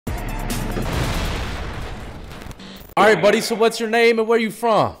All right, buddy. So what's your name and where you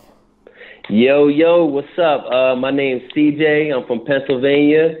from? Yo, what's up? My name's CJ. I'm from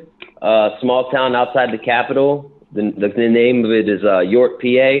Pennsylvania, small town outside the capital. The name of it is York,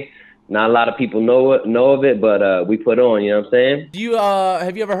 PA. Not a lot of people know of it, but we put on. You know what I'm saying? Do you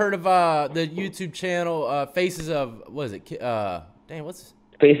have you ever heard of the YouTube channel Faces of what is it? Damn, what's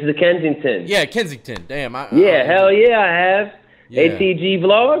Faces of Kensington. yeah, Kensington. Damn, Yeah, hell yeah, I have. Yeah. ATG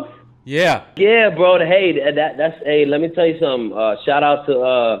vlogs. Yeah. Yeah, bro. Hey, that's hey. Let me tell you something. Shout out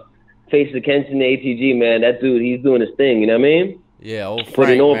to Faces of Kensington ATG, man. That dude, he's doing his thing. You know what I mean? Yeah, old Frank,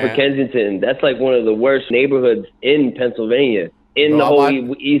 Putting on man. for Kensington. That's like one of the worst neighborhoods in Pennsylvania, in Bro, the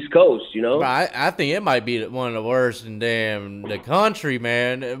whole East Coast, you know? I think it might be one of the worst in damn the country,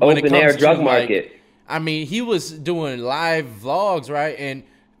 man. When Open it comes air to, drug like, market. I mean, he was doing live vlogs, right? And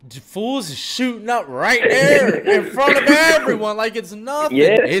fools is shooting up right there in front of everyone like it's nothing.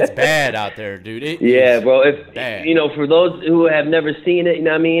 Yeah. It's bad out there, dude. Yeah, bro. If bad. you know, for those who have never seen it, you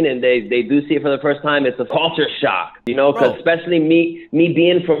know what I mean, and they do see it for the first time, it's a culture shock, you know, because especially me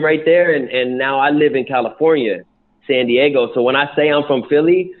being from right there, and now I live in California, San Diego. So when I say I'm from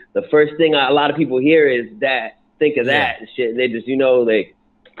Philly, the first thing a lot of people hear is that, think of that and shit. They just, you know,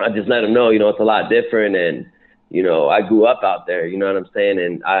 I just let them know, you know, it's a lot different, and you know, I grew up out there, you know what I'm saying?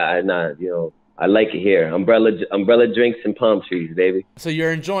 And I you know, I like it here. Umbrella drinks and palm trees, baby. So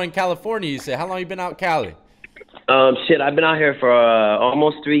you're enjoying California, you say. How long you been out Cali? Shit, I've been out here for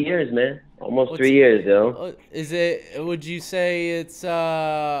almost 3 years, man. Almost 3 years, yo. Is it, would you say it's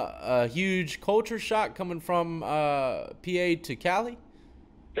a huge culture shock coming from PA to Cali?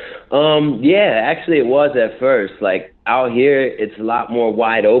 Yeah, actually it was at first. Like out here, it's a lot more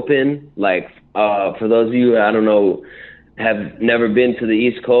wide open. Like, for those of you, I don't know, have never been to the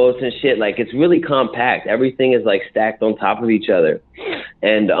East Coast and shit, like it's really compact. Everything is like stacked on top of each other.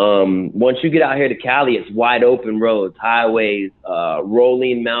 And once you get out here to Cali, it's wide open roads, highways,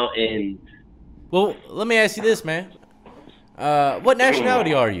 rolling mountains. Well, let me ask you this, man. What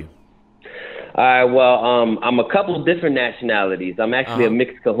nationality are you? All right, well, I'm a couple of different nationalities. I'm actually a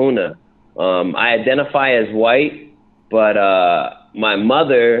mixed kahuna. I identify as white, but my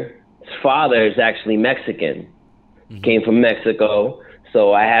mother's father is actually Mexican. Came from Mexico,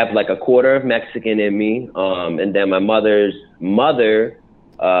 so I have like a quarter of Mexican in me. And then my mother's mother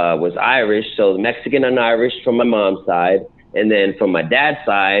was Irish, so Mexican and Irish from my mom's side. And then from my dad's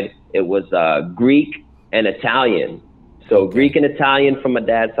side, it was Greek and Italian. So Greek and Italian from my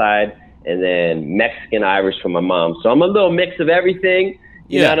dad's side, and then Mexican Irish from my mom. So I'm a little mix of everything.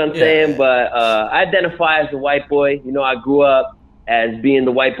 You know what I'm saying? But I identify as a white boy. You know, I grew up as being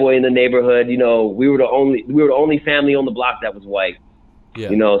the white boy in the neighborhood. You know, we were the only family on the block that was white. Yeah.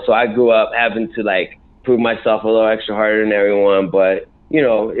 You know, so I grew up having to like prove myself a little extra harder than everyone, but you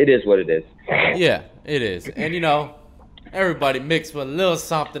know, it is what it is. Yeah, it is. And you know, everybody mixed with a little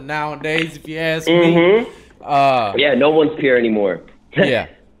something nowadays, if you ask me. Yeah, no one's pure anymore. Yeah.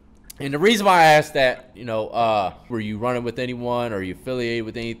 And the reason why I asked that, you know, were you running with anyone, or are you affiliated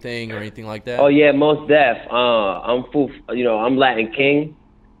with anything or anything like that? Oh yeah, most def. I'm full. You know, I'm Latin King.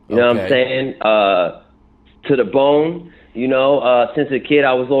 You know what I'm saying? To the bone. You know, since a kid,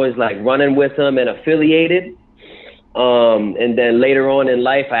 I was always like running with them and affiliated. And then later on in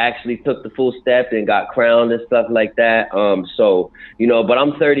life, I actually took the full step and got crowned and stuff like that. So, you know, but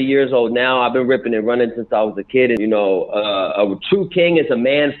I'm 30 years old now. I've been ripping and running since I was a kid. And, you know, a true king is a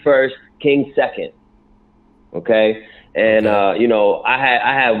man first, king second. Okay. And, you know, I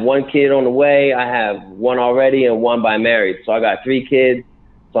have one kid on the way. I have one already and one by marriage. So I got 3 kids.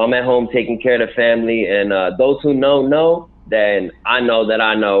 So I'm at home taking care of the family. And those who know, then I know that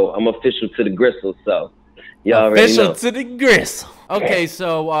I know. I'm official to the gristle. So. Official to the gristle. Okay,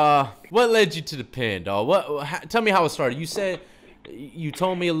 so what led you to the pen, dog? Tell me how it started. You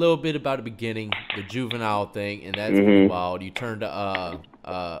told me a little bit about the beginning, the juvenile thing, and that's pretty wild. You turned a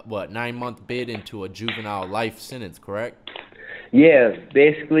 9-month bid into a juvenile life sentence, correct? Yeah,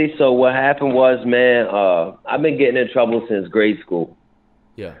 basically. So what happened was, man, I've been getting in trouble since grade school.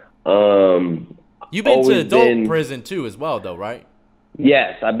 Yeah. You've been to adult prison too, as well, though, right?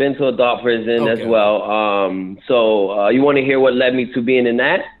 Yes, I've been to adult prison as well. So you want to hear what led me to being in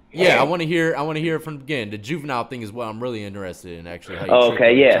that? Yeah, I want to hear it from the beginning. The juvenile thing is what I'm really interested in, actually. How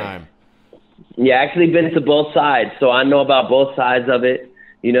you yeah, I actually been to both sides, so I know about both sides of it.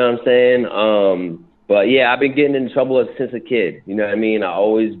 You know what I'm saying? But yeah, I've been getting in trouble since a kid. You know what I mean? I've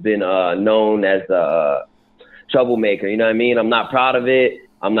always been known as a troublemaker. You know what I mean? I'm not proud of it.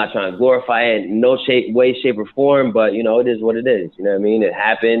 I'm not trying to glorify it in no way, shape, or form, but, you know, it is what it is. You know what I mean? It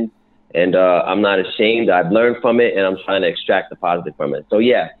happened, and I'm not ashamed. I've learned from it, and I'm trying to extract the positive from it. So,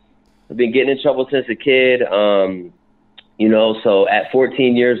 yeah, I've been getting in trouble since a kid. You know, so at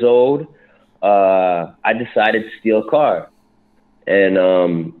 14 years old, I decided to steal a car.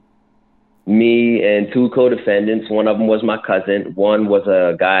 And me and two co-defendants, one of them was my cousin, one was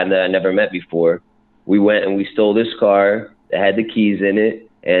a guy that I never met before. We went and we stole this car that had the keys in it,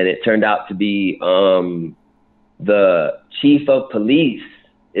 and it turned out to be the chief of police's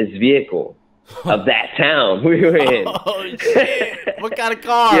vehicle of that town we were in. Oh, shit. What kind of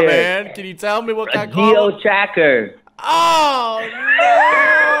car, man? Can you tell me what kind of car? Geo Tracker. Oh,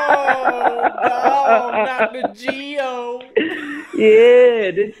 no, not the Geo.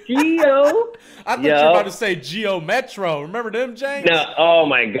 Yeah, the Geo. I thought you were about to say Geo Metro. Remember them, James? No, oh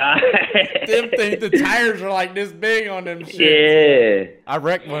my God. Them things, the tires are like this big on them shit. Yeah. I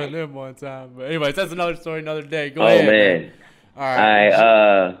wrecked one of them one time. But anyways, that's another story, another day. Go ahead. Oh, man. All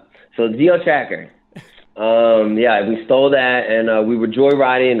right. So Geo Tracker. Yeah, we stole that, and we were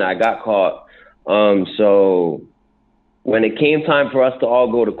joyriding, and I got caught. So when it came time for us to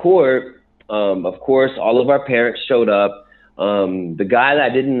all go to court, of course, all of our parents showed up. The guy that I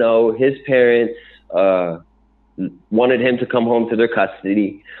didn't know, his parents wanted him to come home to their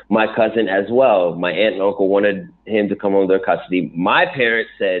custody. My cousin as well. My aunt and uncle wanted him to come home to their custody. My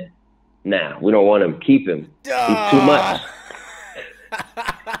parents said, nah, we don't want him. Keep him. He's too much.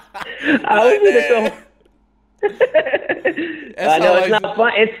 I was I know it's not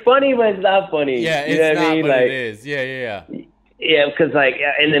fun. It's funny, but it's not funny. Yeah, it's you know not, what I mean? but Like, it is. Yeah. Yeah, because like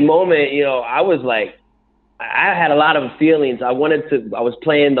in the moment, you know, I was like, I had a lot of feelings. I was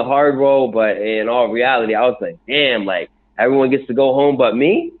playing the hard role, but in all reality, I was like, damn, like everyone gets to go home but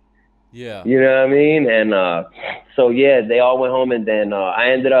me. Yeah. You know what I mean? And so yeah, they all went home, and then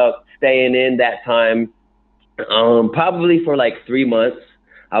I ended up staying in that time, probably for like 3 months.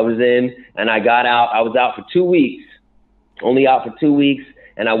 I was in, and I got out. I was out for 2 weeks, only out for 2 weeks,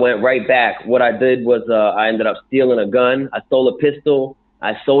 and I went right back. What I did was I ended up stealing a gun. I stole a pistol.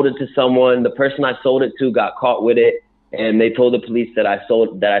 I sold it to someone. The person I sold it to got caught with it, and they told the police that I stole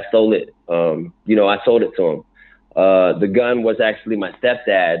it. You know, I sold it to him. The gun was actually my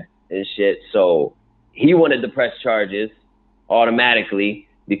stepdad and shit, so he wanted to press charges automatically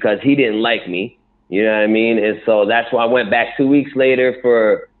because he didn't like me. You know what I mean? And so that's why I went back 2 weeks later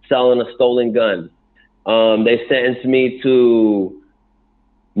for selling a stolen gun. They sentenced me to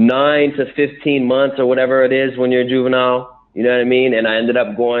 9 to 15 months or whatever it is when you're a juvenile. You know what I mean? And I ended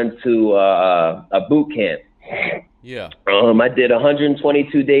up going to a boot camp. Yeah. I did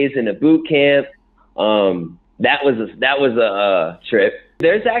 122 days in a boot camp. That was a trip.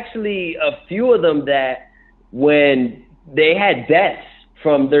 There's actually a few of them that when they had deaths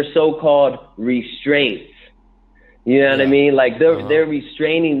from their so-called restraints, you know what I mean? Like they're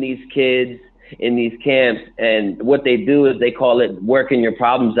restraining these kids in these camps, and what they do is they call it working your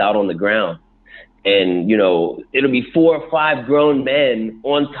problems out on the ground. And, you know, it'll be 4 or 5 grown men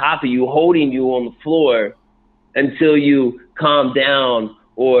on top of you, holding you on the floor until you calm down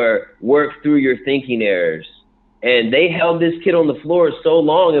or work through your thinking errors. And they held this kid on the floor so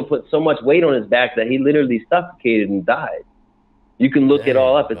long and put so much weight on his back that he literally suffocated and died. You can look it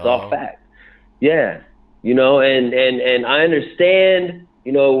all up. It's all fact. Yeah. You know, and I understand,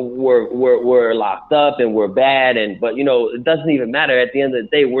 you know, we're locked up and we're bad, but you know, it doesn't even matter. At the end of the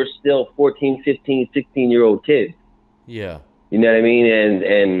day, we're still 14, 15, 16-year-old kids. Yeah. You know what I mean?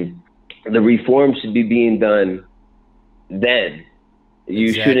 And the reform should be being done then.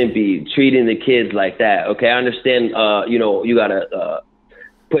 You shouldn't be treating the kids like that. Okay, I understand, you know, you gotta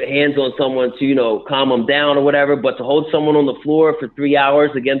put hands on someone to, you know, calm them down or whatever, but to hold someone on the floor for 3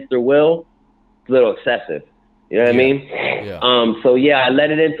 hours against their will, it's a little excessive. You know what I mean? Yeah. So yeah, I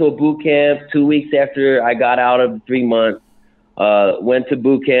led it into a boot camp 2 weeks after I got out of 3 months. Went to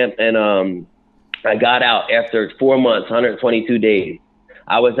boot camp, and I got out after 4 months, 122 days.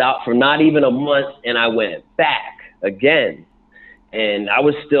 I was out for not even a month, and I went back again. And I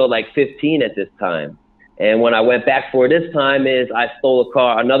was still like 15 at this time. And when I went back for this time I stole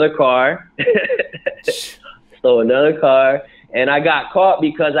another car, and I got caught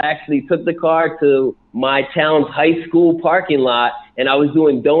because I actually took the car to my town's high school parking lot, and I was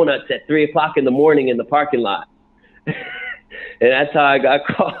doing donuts at 3 o'clock in the morning in the parking lot. And that's how I got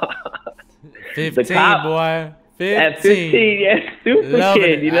caught. 15, boy. 15. At 15, yeah, super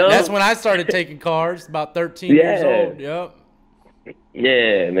kid, you know? That's when I started taking cars, about 13 years old. Yep.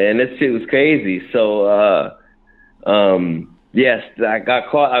 Yeah, man, that shit was crazy. So, yes, I got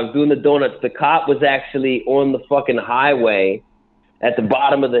caught. I was doing the donuts. The cop was actually on the fucking highway at the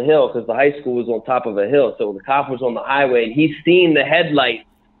bottom of the hill because the high school was on top of a hill. So the cop was on the highway, and he seen the headlights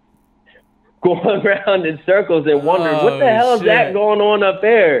going around in circles and wondered, what the hell is that going on up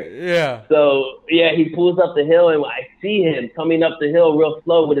there? Yeah. So, yeah, he pulls up the hill, and I see him coming up the hill real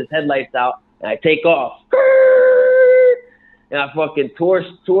slow with his headlights out, and I take off. And I fucking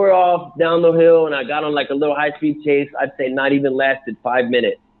tore off down the hill, and I got on like a little high-speed chase. I'd say not even lasted 5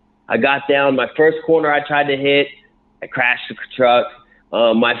 minutes. I got down. My first corner I tried to hit, I crashed the truck.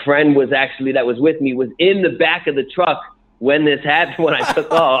 My friend that was with me was in the back of the truck when this happened, when I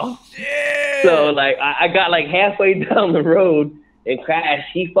took off. Shit. So, like, I got, like, halfway down the road and crashed.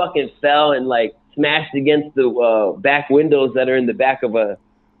 He fucking fell and, like, smashed against the back windows that are in the back of a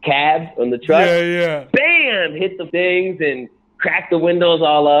cab on the truck. Yeah. Bam! Hit the things and cracked the windows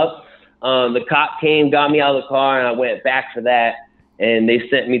all up. The cop came, got me out of the car, and I went back for that. And they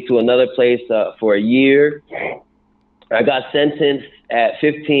sent me to another place for a year. I got sentenced at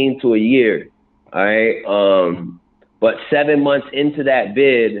 15 to a year. All right. But 7 months into that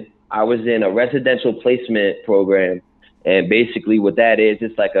bid, I was in a residential placement program. And basically what that is,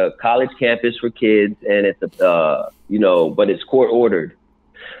 it's like a college campus for kids, and it's but it's court ordered.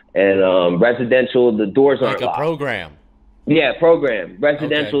 And residential, the doors aren't locked. Like a program. Yeah, program.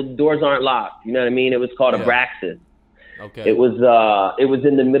 Residential, the doors aren't locked. You know what I mean? It was called a Braxton. Okay. It was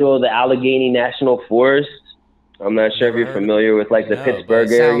in the middle of the Allegheny National Forest. I'm not sure if you're familiar with like the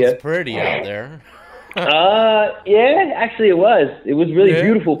Pittsburgh area. Sounds pretty out there. Yeah, actually it was. It was really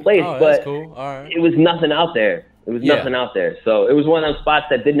beautiful place, but cool. All right. It was nothing out there. It was nothing out there. So it was one of those spots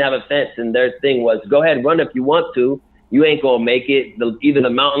that didn't have a fence, and their thing was, go ahead, run if you want to. You ain't gonna make it. Either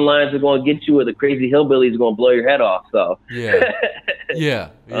the mountain lions are gonna get you, or the crazy hillbillies are gonna blow your head off. So yeah.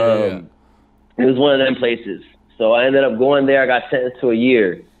 It was one of them places. So I ended up going there. I got sentenced to a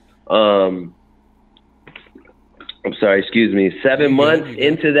year. I'm sorry, excuse me. 7 months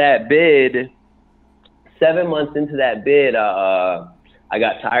into that bid, I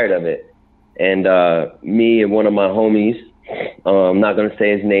got tired of it. And me and one of my homies, I'm not going to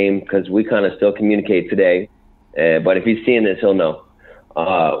say his name because we kind of still communicate today. But if he's seeing this, he'll know.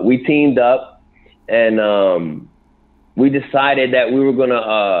 We teamed up, and we decided that we were going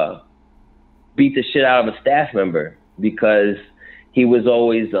to beat the shit out of a staff member because he was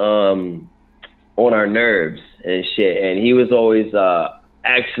always on our nerves and shit. And he was always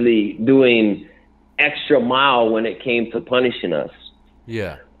actually doing extra mile when it came to punishing us.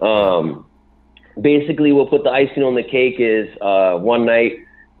 Yeah. Basically, what put the icing on the cake is one night,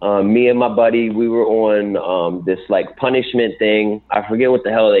 me and my buddy, we were on this like punishment thing. I forget what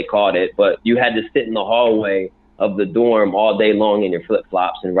the hell they called it, but you had to sit in the hallway of the dorm all day long in your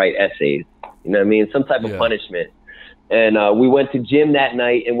flip-flops and write essays. You know what I mean? Some type of punishment. And we went to gym that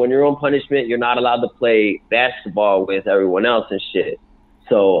night, and when you're on punishment, you're not allowed to play basketball with everyone else and shit.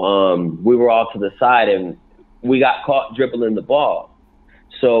 So we were off to the side, and we got caught dribbling the ball.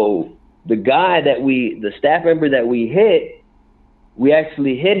 So the staff member that we hit, we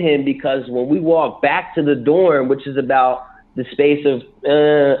actually hit him because when we walked back to the dorm, which is about the space of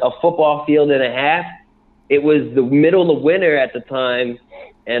a football field and a half, it was the middle of winter at the time.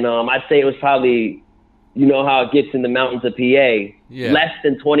 And I'd say it was probably, you know how it gets in the mountains of PA, less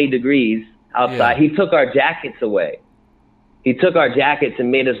than 20 degrees outside. He took our jackets away. He took our jackets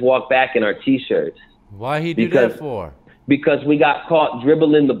and made us walk back in our T-shirts. Why he do that for? Because we got caught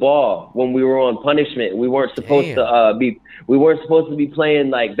dribbling the ball when we were on punishment. We weren't supposed to we weren't supposed to be playing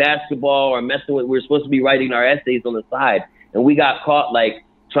like basketball or messing with. We were supposed to be writing our essays on the side, and we got caught like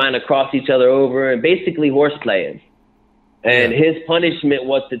trying to cross each other over and basically horse playing. And his punishment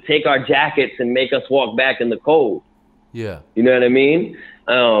was to take our jackets and make us walk back in the cold. Yeah. You know what I mean?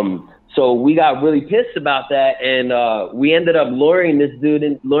 So we got really pissed about that, and we ended up luring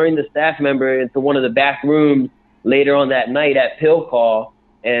the staff member into one of the back rooms later on that night at Pill Call,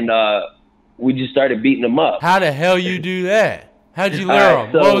 and we just started beating him up. How the hell you do that? How'd you lure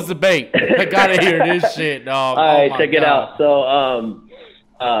him? What was the bait? I gotta hear this shit, dog. All right, check it out. So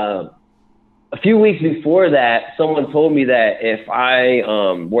a few weeks before that, someone told me that if I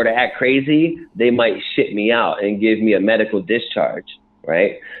were to act crazy, they might shit me out and give me a medical discharge,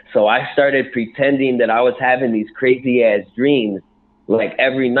 right? So I started pretending that I was having these crazy ass dreams. Like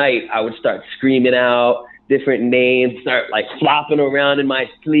every night I would start screaming out different names, start like flopping around in my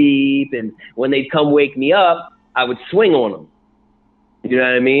sleep. And when they'd come wake me up, I would swing on them. You know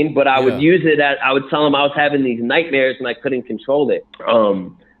what I mean? But I would use it as, I would tell them I was having these nightmares and I couldn't control it.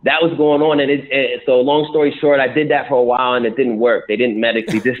 That was going on, and so long story short, I did that for a while, and it didn't work. They didn't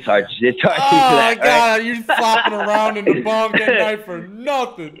medically discharge me for that. Oh, my God, you're flopping around in the bunk that night for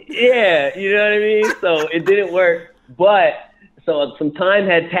nothing. Yeah, you know what I mean? So it didn't work, but so some time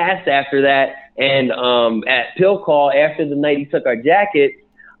had passed after that, and at Pill Call, after the night he took our jacket,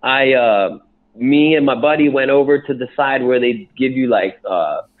 me and my buddy went over to the side where they give you like,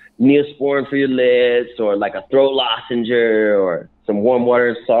 Neosporin for your lips, or like a throat lozenge, or some warm water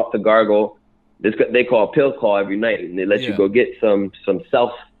and salt to gargle. They call a pill call every night, and they let you go get some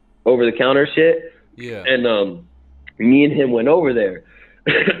self over the counter shit. Yeah. And me and him went over there,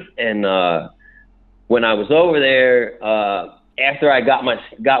 and when I was over there, after I got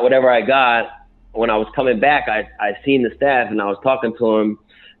whatever I got, when I was coming back, I seen the staff, and I was talking to him,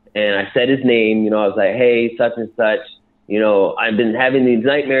 and I said his name. You know, I was like, hey, such and such. You know, I've been having these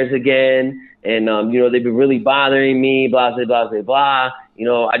nightmares again, and you know, they've been really bothering me. Blah blah blah blah blah. You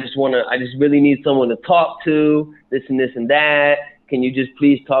know, I just really need someone to talk to. This and this and that. Can you just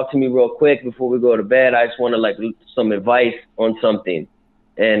please talk to me real quick before we go to bed? I just want to like some advice on something.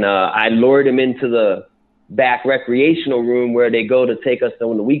 And I lured him into the back recreational room where they go to take us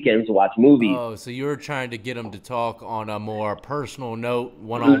on the weekends to watch movies. Oh, so you were trying to get him to talk on a more personal note,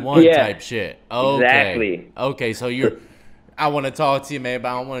 one-on-one type shit. Okay. Exactly. Okay, so I want to talk to you, man, but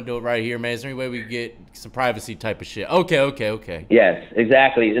I don't want to do it right here, man. Is there any way we can get some privacy type of shit? Okay. Yes,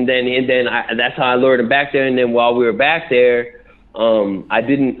 exactly. And then that's how I lured him back there. And then while we were back there, I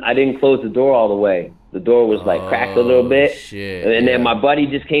didn't close the door all the way. The door was like cracked a little bit. Shit, and then my buddy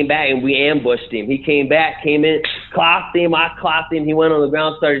just came back, and we ambushed him. He came in, clocked him. I clocked him. He went on the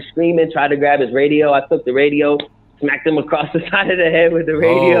ground, started screaming, tried to grab his radio. I took the radio, smacked him across the side of the head with the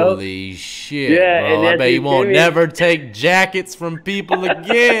radio. Holy shit, yeah, bro. And I bet he won't never take jackets from people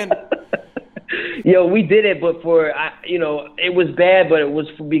again. Yo, we did it, but you know, it was bad, but it was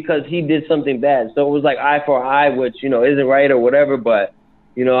because he did something bad. So it was like eye for eye, which, you know, isn't right or whatever. But,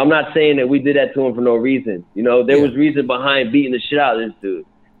 you know, I'm not saying that we did that to him for no reason. You know, there was reason behind beating the shit out of this dude,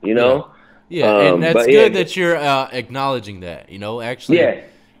 you know? Yeah, and that's good that you're acknowledging that, you know, actually. Yeah.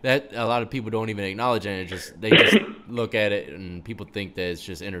 That a lot of people don't even acknowledge it. They just look at it, and people think that it's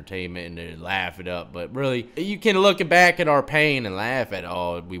just entertainment and they laugh it up. But really, you can look back at our pain and laugh at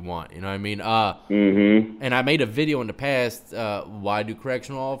all we want. You know what I mean? And I made a video in the past. Why do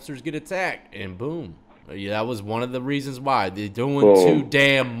correctional officers get attacked? And boom, that was one of the reasons why. They're doing too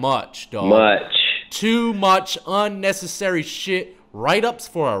damn much, dog. Too much unnecessary shit. Write-ups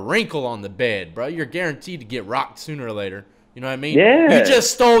for a wrinkle on the bed, bro. You're guaranteed to get rocked sooner or later. You know what I mean? Yeah. You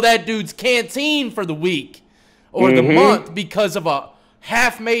just stole that dude's canteen for the week or the month because of a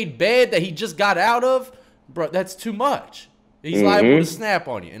half-made bed that he just got out of. Bro, that's too much. He's liable to snap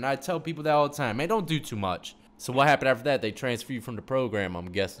on you. And I tell people that all the time. Man, don't do too much. So what happened after that? They transfer you from the program, I'm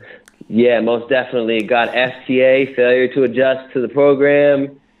guessing. Yeah, most definitely. Got FTA, failure to adjust to the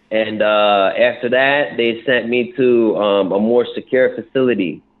program. And after that, they sent me to a more secure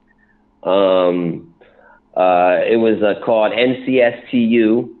facility. It was called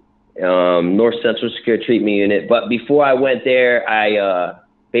NCSTU, North Central Secure Treatment Unit. But before I went there, I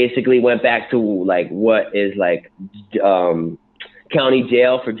basically went back to like what is like county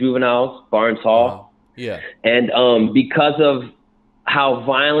jail for juveniles, Barnes Hall. Yeah. And because of how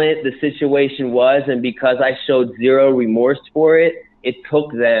violent the situation was, and because I showed zero remorse for it, it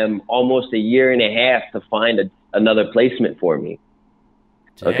took them almost a year and a half to find another placement for me.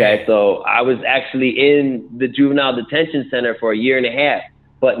 Damn. Okay, so I was actually in the juvenile detention center for a year and a half,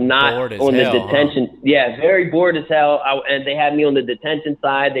 but not on the detention. Huh? Yeah, very bored as hell. And they had me on the detention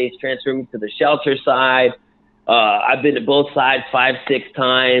side. They transferred me to the shelter side. I've been to both sides 5-6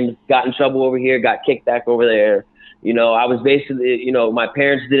 times, got in trouble over here, got kicked back over there. You know, I was basically, you know, my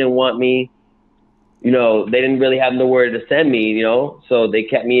parents didn't want me. You know, they didn't really have nowhere to send me, you know, so they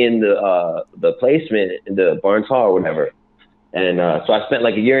kept me in the placement in the Barnes Hall or whatever. And so I spent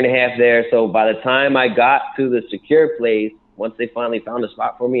like a year and a half there. So by the time I got to the secure place, once they finally found a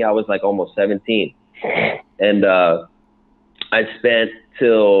spot for me, I was like almost 17. And I spent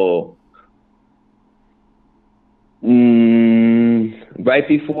till right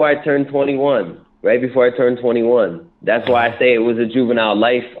before I turned 21. That's why I say it was a juvenile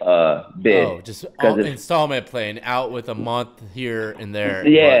life bid. Oh, just installment plan, out with a month here and there.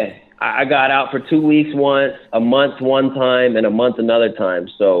 Yeah. But I got out for 2 weeks once, a month one time, and a month another time.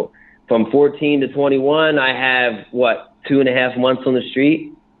 So from 14 to 21, I have, 2.5 months on the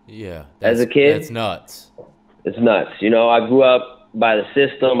street? Yeah. As a kid? That's nuts. It's nuts. You know, I grew up by the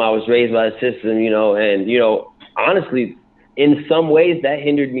system. I was raised by the system, you know, and, you know, honestly, in some ways that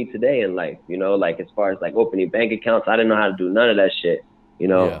hindered me today in life, you know, like as far as like opening bank accounts, I didn't know how to do none of that shit, you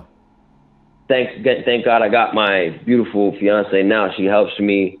know. Yeah. Thank God I got my beautiful fiance now. She helps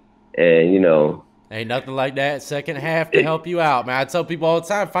me. And, you know, ain't nothing like that second half to help you out, man. I tell people all the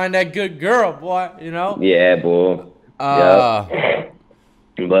time, find that good girl, boy, you know? Yeah, boy. But,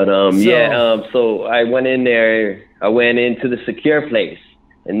 so I went in there, I went into the secure place.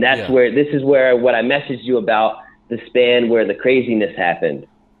 And that's where, this is where what I messaged you about, the span where the craziness happened.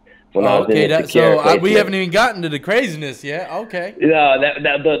 when I was in the secure placement. We haven't even gotten to the craziness yet. Okay. No,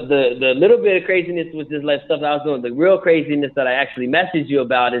 the little bit of craziness was just like stuff that I was doing. The real craziness that I actually messaged you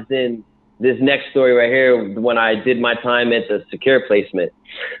about is in this next story right here, when I did my time at the secure placement.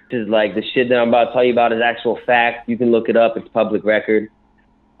 This is like the shit that I'm about to tell you about is actual fact. You can look it up. It's public record.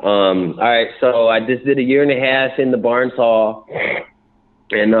 All right, so I just did a year and a half in the Barnes Hall,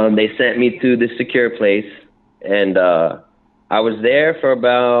 and they sent me to the secure place, and I was there for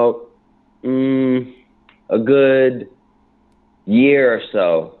about a good year or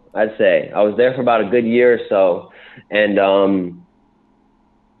so, I'd say. I was there for about a good year or so, and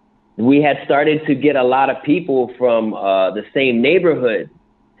we had started to get a lot of people from the same neighborhood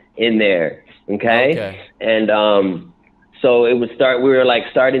in there, okay? And so it would start,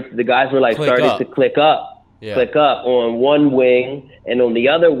 the guys were like starting to click up on one wing, and on the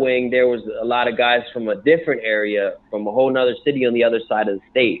other wing, there was a lot of guys from a different area, from a whole nother city on the other side of the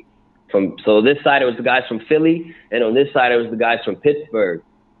state. So this side, it was the guys from Philly, and on this side, it was the guys from Pittsburgh.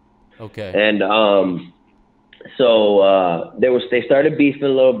 Okay. And so they started beefing a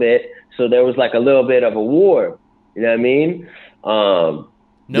little bit, so there was like a little bit of a war, you know what I mean?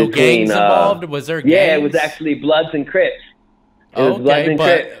 No gangs involved? Was there gangs? Yeah, it was actually Bloods and Crips.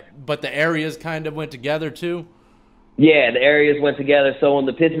 But the areas kind of went together too? Yeah, the areas went together. So on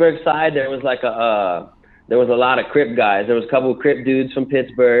the Pittsburgh side, there was like there was a lot of Crip guys. There was a couple of Crip dudes from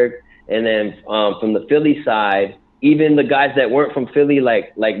Pittsburgh, and then from the Philly side, even the guys that weren't from Philly,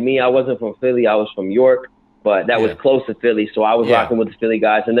 like me, I wasn't from Philly, I was from York, but that was close to Philly, so I was rocking with the Philly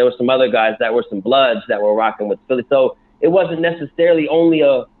guys, and there were some other guys that were some Bloods that were rocking with Philly. So it wasn't necessarily only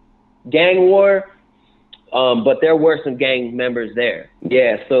a gang war, but there were some gang members there.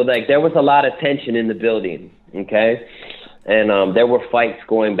 Yeah, so like there was a lot of tension in the building, okay? And there were fights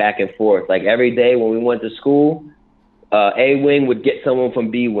going back and forth. Like every day when we went to school, A wing would get someone from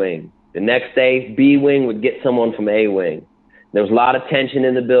B wing. The next day, B wing would get someone from A wing. There was a lot of tension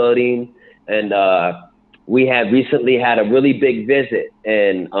in the building, and we had recently had a really big visit,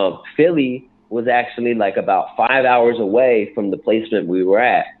 and Philly was actually like about 5 hours away from the placement we were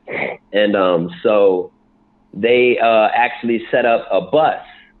at. And so they actually set up a bus,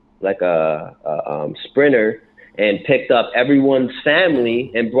 like a Sprinter, and picked up everyone's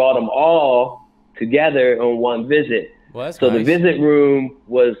family and brought them all together on one visit. Well, so nice. The visit room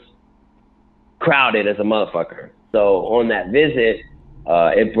was crowded as a motherfucker. So on that visit,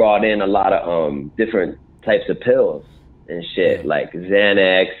 it brought in a lot of different types of pills and shit, like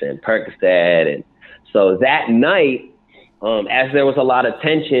Xanax and Percocet. And so that night, as there was a lot of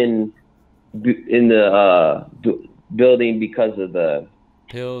tension in the building because of the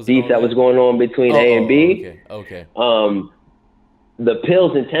pills beef that was going on between A and B, okay. The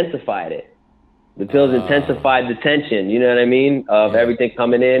pills intensified it. The pills intensified the tension, you know what I mean, of everything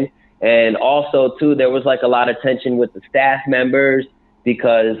coming in. And also, too, there was like a lot of tension with the staff members,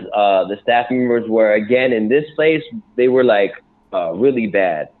 because the staff members were, again, in this place, they were like really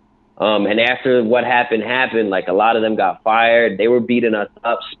bad. And after what happened, like a lot of them got fired. They were beating us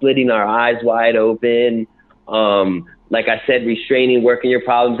up, splitting our eyes wide open. Like I said, restraining, working your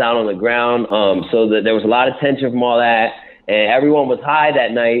problems out on the ground. So that there was a lot of tension from all that. And everyone was high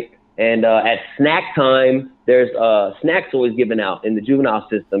that night. And at snack time, there's snacks always given out in the juvenile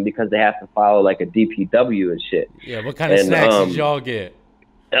system because they have to follow like a DPW and shit. Yeah, what kind of snacks did y'all get?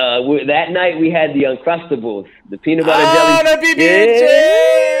 That night we had the Uncrustables, the peanut butter jelly. The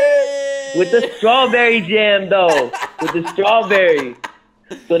PB&J! With the strawberry jam, though. With the strawberry.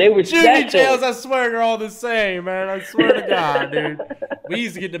 So they were Junior special. jails, I swear, they're all the same, man. I swear to God, dude. We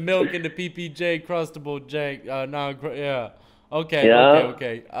used to get the milk in the PPJ Crustable jank.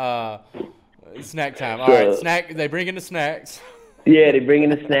 Okay. Snack time. All right, snack. They bring in the snacks. Yeah, they bring in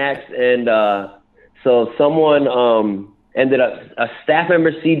the snacks, and so someone ended up, a staff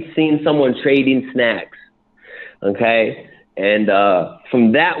member seen someone trading snacks. Okay, and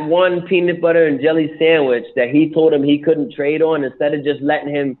from that one peanut butter and jelly sandwich that he told him he couldn't trade on, instead of just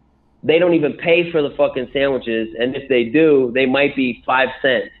letting him, they don't even pay for the fucking sandwiches, and if they do, they might be 5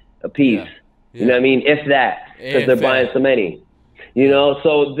 cents a piece. Yeah. You know what I mean? If that, because they're buying so many. You know,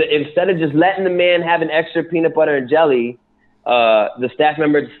 so instead of just letting the man have an extra peanut butter and jelly, the staff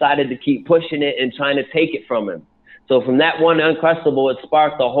member decided to keep pushing it and trying to take it from him. So from that one Uncrustable, it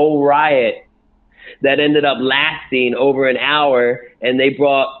sparked a whole riot that ended up lasting over an hour, and they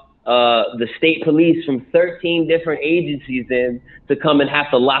brought the state police from 13 different agencies in to come and have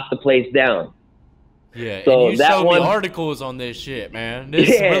to lock the place down. Yeah, so and you showed me articles on this shit, man. This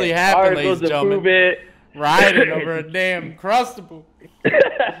really happened, ladies and gentlemen. Articles to prove it. riding over a damn Crustable.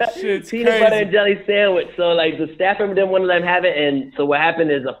 Shit's Peanut crazy. butter and jelly sandwich. So like the staff member didn't want to let him have it, and so what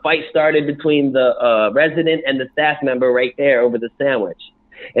happened is a fight started between the resident and the staff member right there over the sandwich.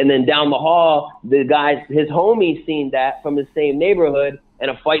 And then down the hall, the guys, his homies seen that from the same neighborhood, and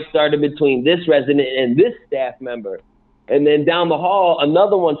a fight started between this resident and this staff member. And then down the hall,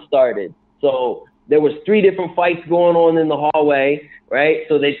 another one started. So there was 3 different fights going on in the hallway, right?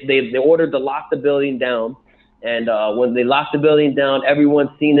 So they ordered to lock the building down. And when they locked the building down,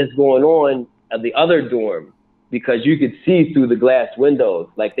 everyone seen this going on at the other dorm because you could see through the glass windows.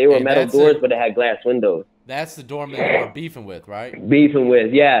 Like they were metal doors, but it had glass windows. That's the dorm that you were beefing with, right? Beefing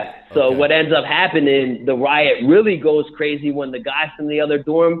with, yeah. So Okay. what ends up happening, the riot really goes crazy when the guys from the other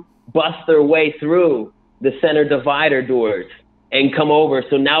dorm bust their way through the center divider doors and come over.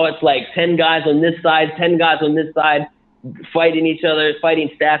 So now it's like 10 guys on this side, 10 guys on this side, fighting each other, fighting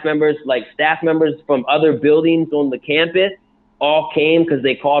staff members. Like staff members from other buildings on the campus all came because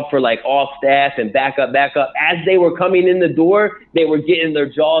they called for like all staff and back up. As they were coming in the door, they were getting their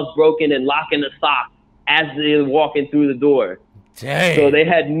jaws broken and locking the socks as they were walking through the door. Dang. So they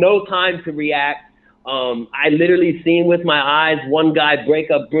had no time to react. I literally seen with my eyes one guy break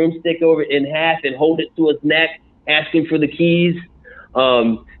a broomstick over in half and hold it to his neck, asking for the keys.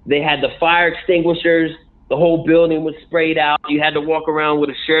 They had the fire extinguishers. The whole building was sprayed out. You had to walk around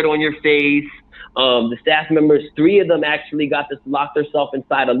with a shirt on your face. The staff members, 3 of them actually got to lock themselves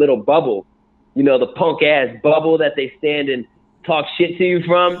inside a little bubble. You know, the punk ass bubble that they stand and talk shit to you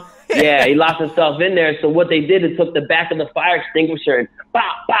from. Yeah, he locked himself in there. So what they did is took the back of the fire extinguisher and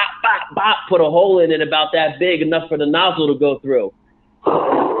bop, bop, bop, bop, put a hole in it about that big, enough for the nozzle to go through.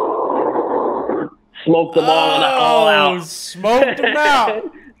 Smoked them all out. Smoked them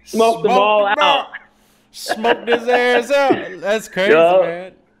out. Smoked them all out. Smoked his ass out. That's crazy,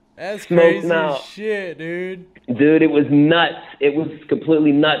 man. That's crazy as shit, dude. Dude, it was nuts. It was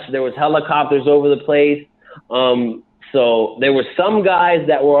completely nuts. There was helicopters over the place. So there were some guys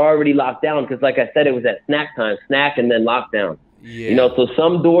that were already locked down because, like I said, it was at snack time, snack and then lockdown. Yeah. You know, so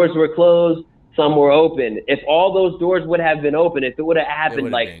some doors were closed, some were open. If all those doors would have been open, if it would have happened,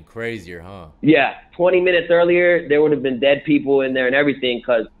 it like been crazier, huh? Yeah, 20 minutes earlier, there would have been dead people in there and everything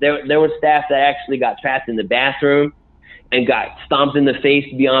because there were staff that actually got trapped in the bathroom and got stomped in the face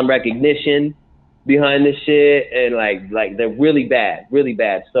beyond recognition behind this shit, and like they're really bad.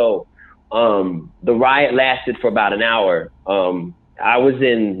 So the riot lasted for about an hour.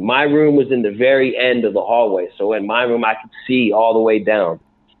 My room was in the very end of the hallway, so in my room I could see all the way down.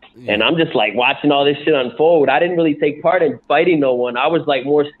 Yeah. And I'm just like watching all this shit unfold. I didn't really take part in fighting no one. I was like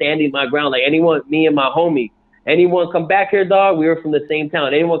more standing my ground. Like me and my homie, anyone come back here, dog? We were from the same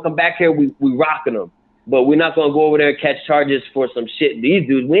town. Anyone come back here, we rocking them. But we're not gonna go over there and catch charges for some shit. These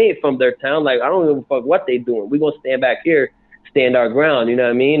dudes, we ain't from their town. Like I don't give a fuck what they doing. We gonna stand back here, stand our ground. You know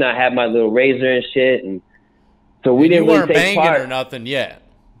what I mean? I had my little razor and shit, and so we didn't really take part. You weren't banging or nothing yet,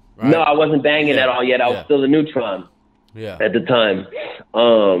 right? No, I wasn't banging at all yet. I was still a neutron. Yeah. At the time. I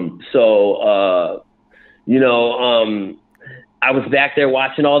was back there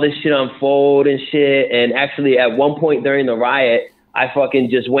watching all this shit unfold and shit. And actually at one point during the riot, I fucking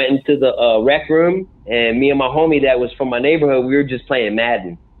just went into the rec room, and me and my homie that was from my neighborhood, we were just playing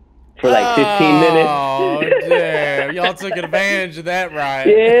Madden for like 15 minutes. Oh, damn. Y'all took advantage of that riot.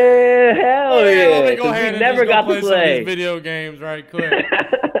 Yeah, hell yeah. Let me go ahead and never got play to some of play these video games right quick.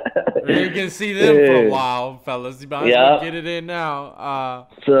 You can see them for a while, fellas. You might as well get it in now.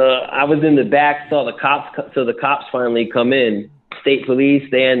 So I was in the back, saw the cops. So the cops finally come in. State police.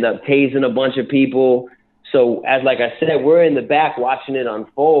 They end up tasing a bunch of people. So like I said, we're in the back watching it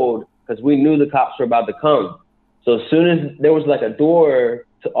unfold because we knew the cops were about to come. So as soon as there was like a door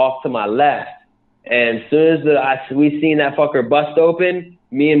off to my left, and as soon as we seen that fucker bust open,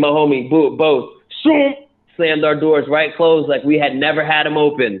 me and my homie both slammed our doors right closed like we had never had them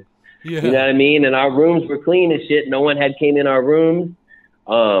open. Yeah. You know what I mean? And our rooms were clean as shit. No one had came in our rooms.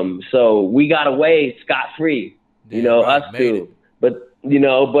 So we got away scot-free, us two. But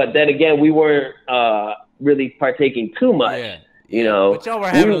then again, we weren't really partaking too much, But y'all were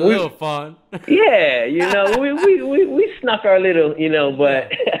having a little fun. Yeah, we snuck our little,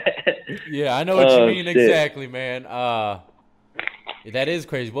 but. Yeah, I know what you mean exactly, man. That is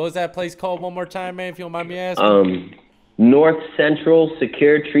crazy. What was that place called one more time, man, if you don't mind me asking? North Central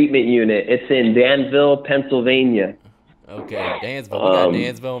Secure Treatment Unit. It's in Danville, Pennsylvania. Okay, Dansville. We got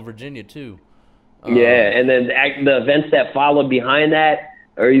Dansville in Virginia, too. Yeah, and then the events that followed behind that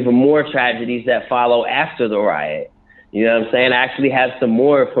are even more tragedies that follow after the riot. You know what I'm saying? I actually have some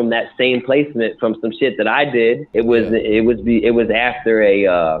more from that same placement from some shit that I did. It was after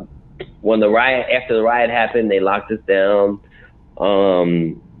After the riot happened, they locked us down.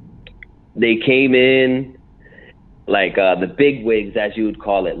 They came in, like the big wigs, as you would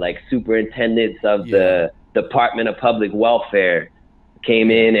call it, like superintendents of the Department of Public Welfare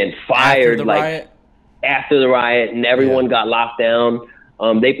came in and fired after the riot, and everyone got locked down.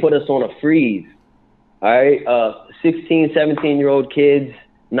 They put us on a freeze. All right, 16, 17-year-old kids,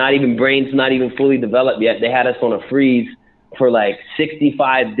 not even brains, not even fully developed yet. They had us on a freeze for like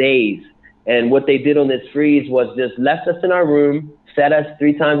 65 days. And what they did on this freeze was just left us in our room, fed us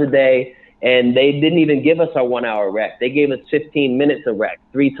 3 times a day, and they didn't even give us our 1-hour rec. They gave us 15 minutes of rec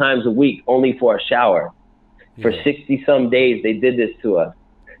 3 times a week, only for a shower. For 60-some days, they did this to us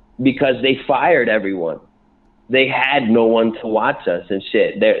because they fired everyone. They had no one to watch us and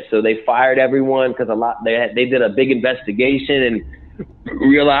shit. So they fired everyone because they did a big investigation and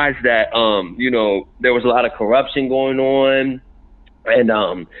realized that there was a lot of corruption going on,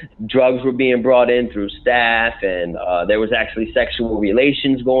 and drugs were being brought in through staff, and there was actually sexual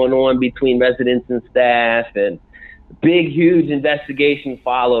relations going on between residents and staff, and big, huge investigation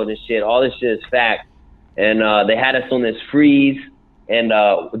followed and shit. All this shit is fact. And they had us on this freeze, and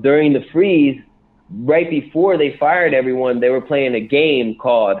during the freeze, right before they fired everyone, they were playing a game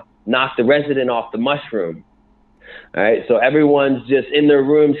called Knock the Resident Off the Mushroom. All right, so everyone's just in their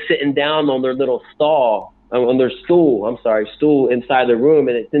room sitting down on their little stool inside the room,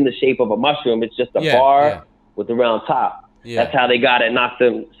 and it's in the shape of a mushroom. It's just a bar with a round top. That's how they got it, knocked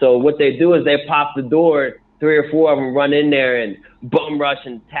them. So what they do is they pop the door, 3 or 4 of them run in there and bum rush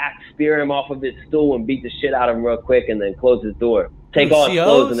and spear him off of his stool and beat the shit out of him real quick, and then close his door. Take all his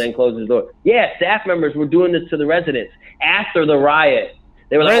clothes and then close his door. Yeah, staff members were doing this to the residents after the riot.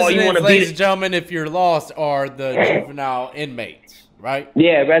 They were like, "Oh, you want to beat it?" Ladies and gentlemen, if you're lost, are the juvenile inmates, right?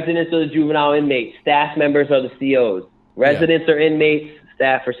 Yeah, residents are the juvenile inmates. Staff members are the COs. Residents are inmates.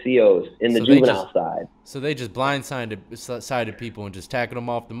 Staff are COs in the juvenile side. So they just blindsided people and just tacking them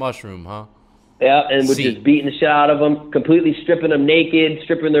off the mushroom, huh? Yeah, and we're just beating the shit out of them, completely stripping them naked,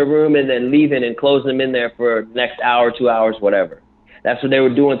 stripping their room, and then leaving and closing them in there for the next hour, 2 hours, whatever. That's what they were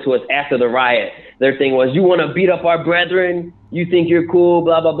doing to us after the riot. Their thing was, you want to beat up our brethren? You think you're cool,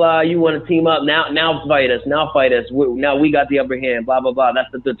 blah, blah, blah. You want to team up? Now fight us. Now fight us. Now we got the upper hand, blah, blah, blah.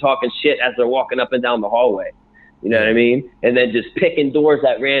 That's what they're talking shit as they're walking up and down the hallway. You know what I mean? And then just picking doors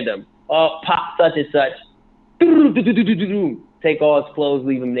at random. Oh, pop such and such. Take all his clothes,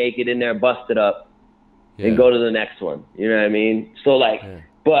 leave him naked in there, busted up, and go to the next one. You know what I mean? So, like...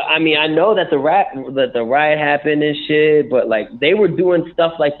 But I mean, I know that the riot happened and shit, but like they were doing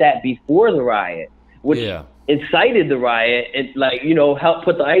stuff like that before the riot, which incited the riot and like, helped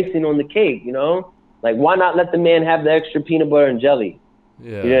put the icing on the cake, Like, why not let the man have the extra peanut butter and jelly?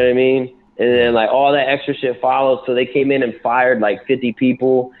 Yeah. You know what I mean? And then like all that extra shit followed. So they came in and fired like 50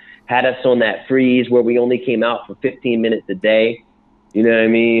 people, had us on that freeze where we only came out for 15 minutes a day. You know what I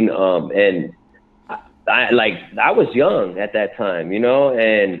mean? And I was young at that time,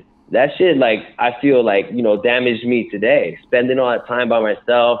 and that shit, like, I feel like, damaged me today, spending all that time by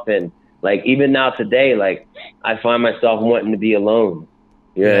myself. And like, even now today, like, I find myself wanting to be alone.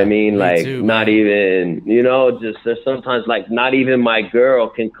 You know what I mean? Like, too, not even, just there's sometimes like not even my girl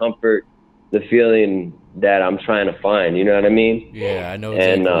can comfort the feeling that I'm trying to find. You know what I mean? Yeah, I know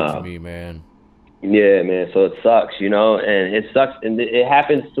exactly what you mean, man. Yeah, man. So it sucks, and it sucks. And it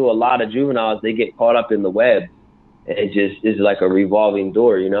happens to a lot of juveniles. They get caught up in the web. It just is like a revolving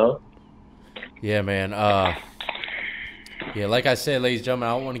door, Yeah, man. Yeah, like I said, ladies and gentlemen,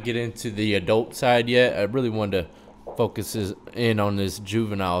 I don't want to get into the adult side yet. I really wanted to focus in on this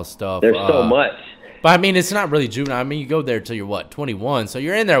juvenile stuff. There's so much. But I mean, it's not really juvenile. I mean, you go there till you're what, 21? So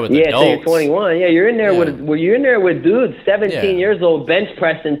you're in there with adults. Yeah, till you're 21. Yeah, you're in there with dudes 17 years old bench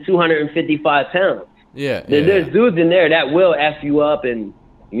pressing 255 pounds. Yeah, There's dudes in there that will F you up and,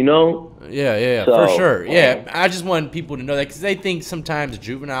 Yeah, so, for sure. Yeah, I just want people to know that because they think sometimes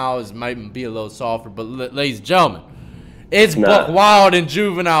juveniles might be a little softer. But ladies and gentlemen, it's buck wild in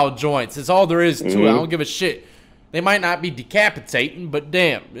juvenile joints. It's all there is to it. I don't give a shit. They might not be decapitating, but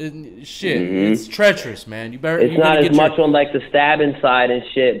damn, shit, it's treacherous, man. It's not as much on like the stabbing side and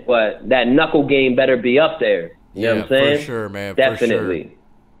shit, but that knuckle game better be up there. You know what I'm saying? For sure, man. Definitely.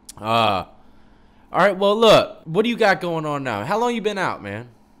 For sure. All right. Well, look, what do you got going on now? How long you been out, man?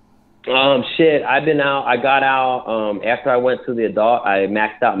 Shit, I've been out. I got out after I went to the adult. I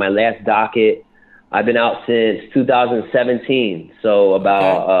maxed out my last docket. I've been out since 2017. So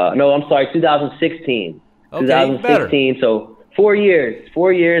about 2016. Okay, 2016, so 4 years.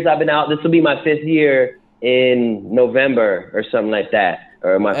 4 years I've been out. This will be my 5th year in November or something like that,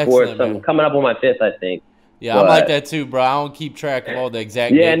 or my 4th, something coming up on my 5th, I think. Yeah, I'm like that too, bro. I don't keep track of all the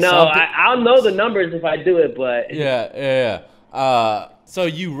exact. Yeah, dates. no, I'll know the numbers if I do it, but yeah. So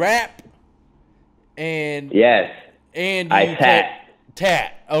you rap and yes, and I you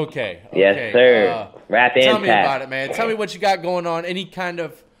tat. Okay. Yes, sir. Rap and tat. Tell me about it, man. Tell me what you got going on. Any kind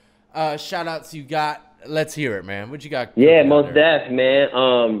of shout outs you got? Let's hear it, man. What you got? Yeah, most def, man.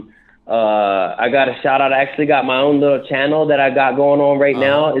 I got a shout out. I actually got my own little channel that I got going on right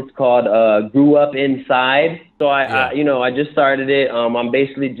now. It's called Grew Up Inside. So I just started it. I'm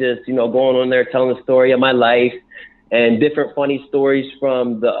basically just, going on there telling the story of my life and different funny stories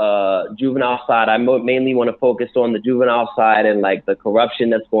from the juvenile side. I mainly want to focus on the juvenile side and like the corruption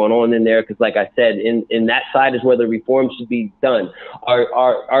that's going on in there. Because like I said, in that side is where the reform should be done.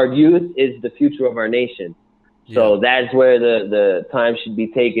 Our youth is the future of our nation. So that's where the time should be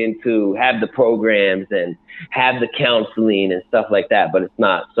taken to have the programs and have the counseling and stuff like that, but it's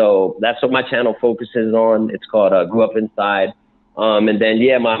not. So that's what my channel focuses on. It's called Grew Up Inside. And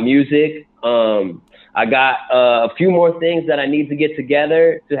then, my music. I got a few more things that I need to get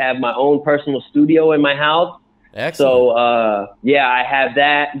together to have my own personal studio in my house. Excellent. So, I have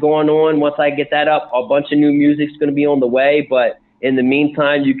that going on. Once I get that up, a bunch of new music's going to be on the way, but in the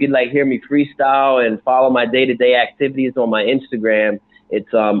meantime, you can hear me freestyle and follow my day-to-day activities on my Instagram.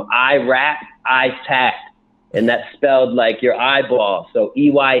 It's I rap, I tat, and that's spelled like your eyeball. So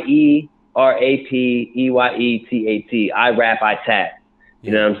EYERAPEYETAT. I rap, I tat.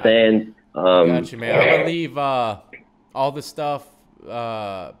 You know what I'm saying? Got you, man. I'm gonna leave all the stuff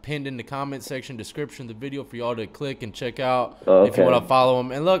pinned in the comment section, description of the video for y'all to click and check out if you want to follow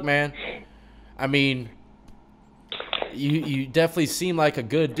them. And look, man, I mean, you definitely seem like a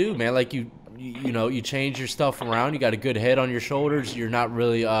good dude, man. Like you change your stuff around. You got a good head on your shoulders. You're not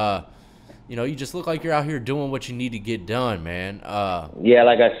really you just look like you're out here doing what you need to get done, man. Yeah,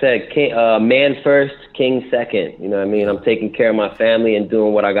 like I said, man first, king second. You know what I mean? I'm taking care of my family and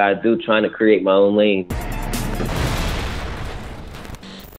doing what I got to do, trying to create my own lane.